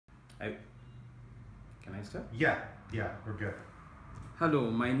I start? Yeah, we're good.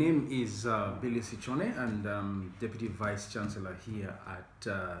 Hello, my name is Billy Sichone, and I'm Deputy Vice Chancellor here at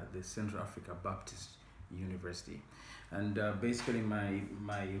the Central Africa Baptist University. And basically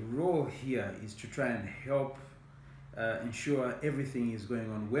my role here is to try and help ensure everything is going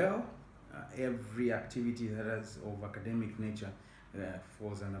on well. Every activity that is of academic nature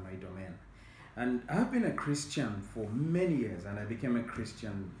falls under my domain. And I've been a Christian for many years, and I became a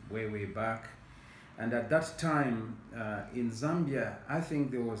Christian way back. And at that time in Zambia, I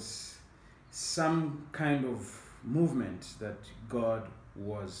think there was some kind of movement that God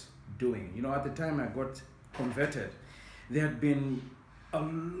was doing. You know, at the time I got converted, there had been a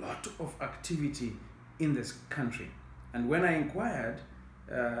lot of activity in this country. And when I inquired,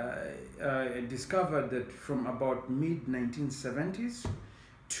 I discovered that from about mid-1970s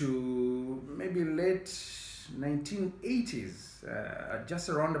to maybe late 1980s, just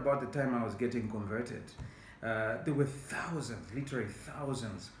around about the time I was getting converted, there were thousands, literally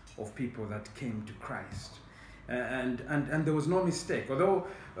thousands of people that came to Christ. And there was no mistake, although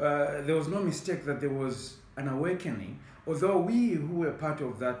there was no mistake that there was an awakening, although we who were part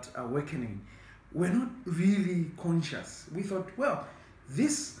of that awakening were not really conscious. We thought, well,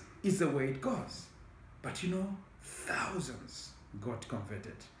 this is the way it goes. But you know, thousands got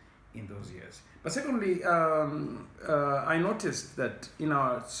converted in those years. But secondly, I noticed that in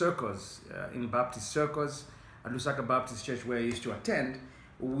our circles, in Baptist circles, at Lusaka Baptist Church, where I used to attend,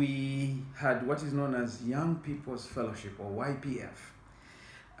 we had what is known as Young People's Fellowship, or YPF.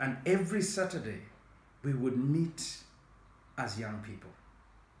 And every Saturday, we would meet as young people.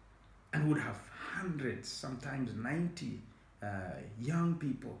 And would have hundreds, sometimes 90 young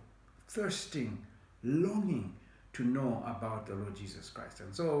people thirsting, longing to know about the Lord Jesus Christ.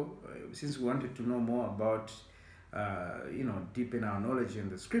 And so, since we wanted to know more about, deepen our knowledge in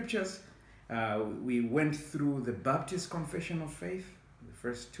the scriptures, we went through the Baptist Confession of Faith, the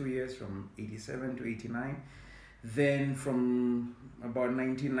first 2 years from 87 to 89. Then from about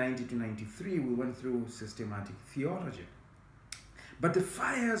 1990 to 93, we went through systematic theology. But the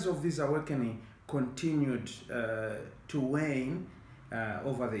fires of this awakening continued to wane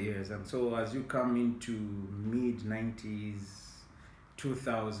over the years. And so as you come into mid-90s,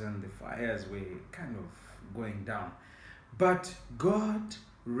 2000, the fires were kind of going down. But God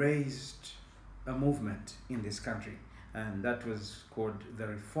raised a movement in this country, and that was called the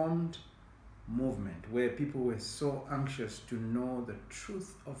Reformed movement, where people were so anxious to know the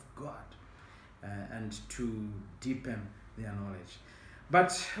truth of God and to deepen their knowledge.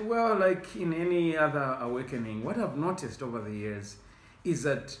 But, well, like in any other awakening, what I've noticed over the years is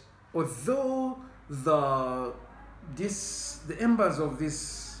that although the embers of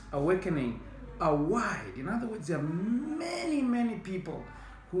this awakening are wide, in other words, there are many people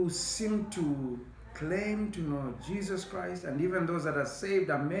who seem to claim to know Jesus Christ, and even those that are saved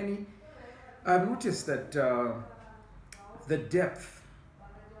are many, I've noticed that the depth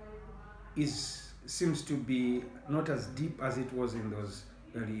seems to be not as deep as it was in those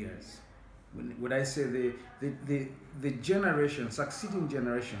early years. Would I say the generations, succeeding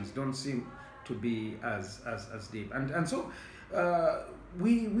generations, don't seem to be as deep, and so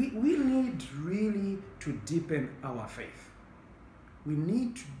we need really to deepen our faith. We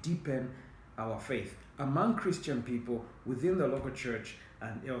need to deepen our faith among Christian people within the local church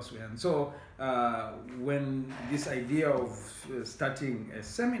and elsewhere. And so when this idea of starting a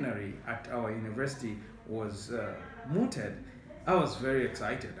seminary at our university was mooted, I was very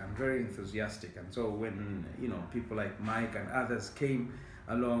excited and very enthusiastic. And so when people like Mike and others came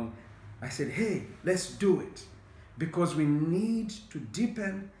along, I said, hey, let's do it, because we need to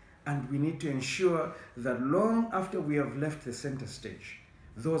deepen, and we need to ensure that long after we have left the center stage,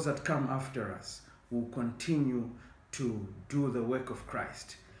 those that come after us will continue to do the work of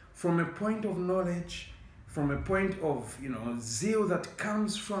Christ from a point of knowledge, from a point of zeal that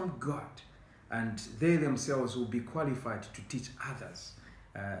comes from God, and they themselves will be qualified to teach others,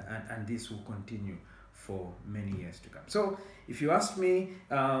 and this will continue for many years to come. So if you ask me,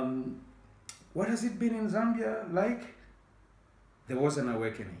 what has it been in Zambia like? There was an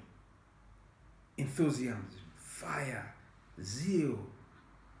awakening, enthusiasm, fire, zeal,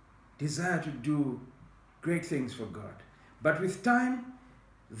 desire to do great things for God. But with time,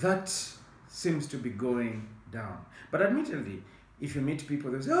 that seems to be going down. But admittedly, if you meet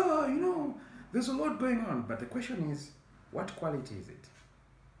people, they say, oh, there's a lot going on. But the question is, what quality is it?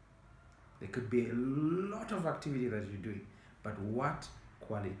 There could be a lot of activity that you're doing, but what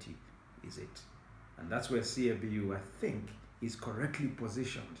quality is it? And that's where CABU, I think, is correctly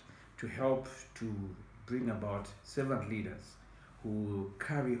positioned to help to bring about servant leaders who will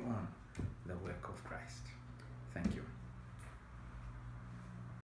carry on the work of Christ.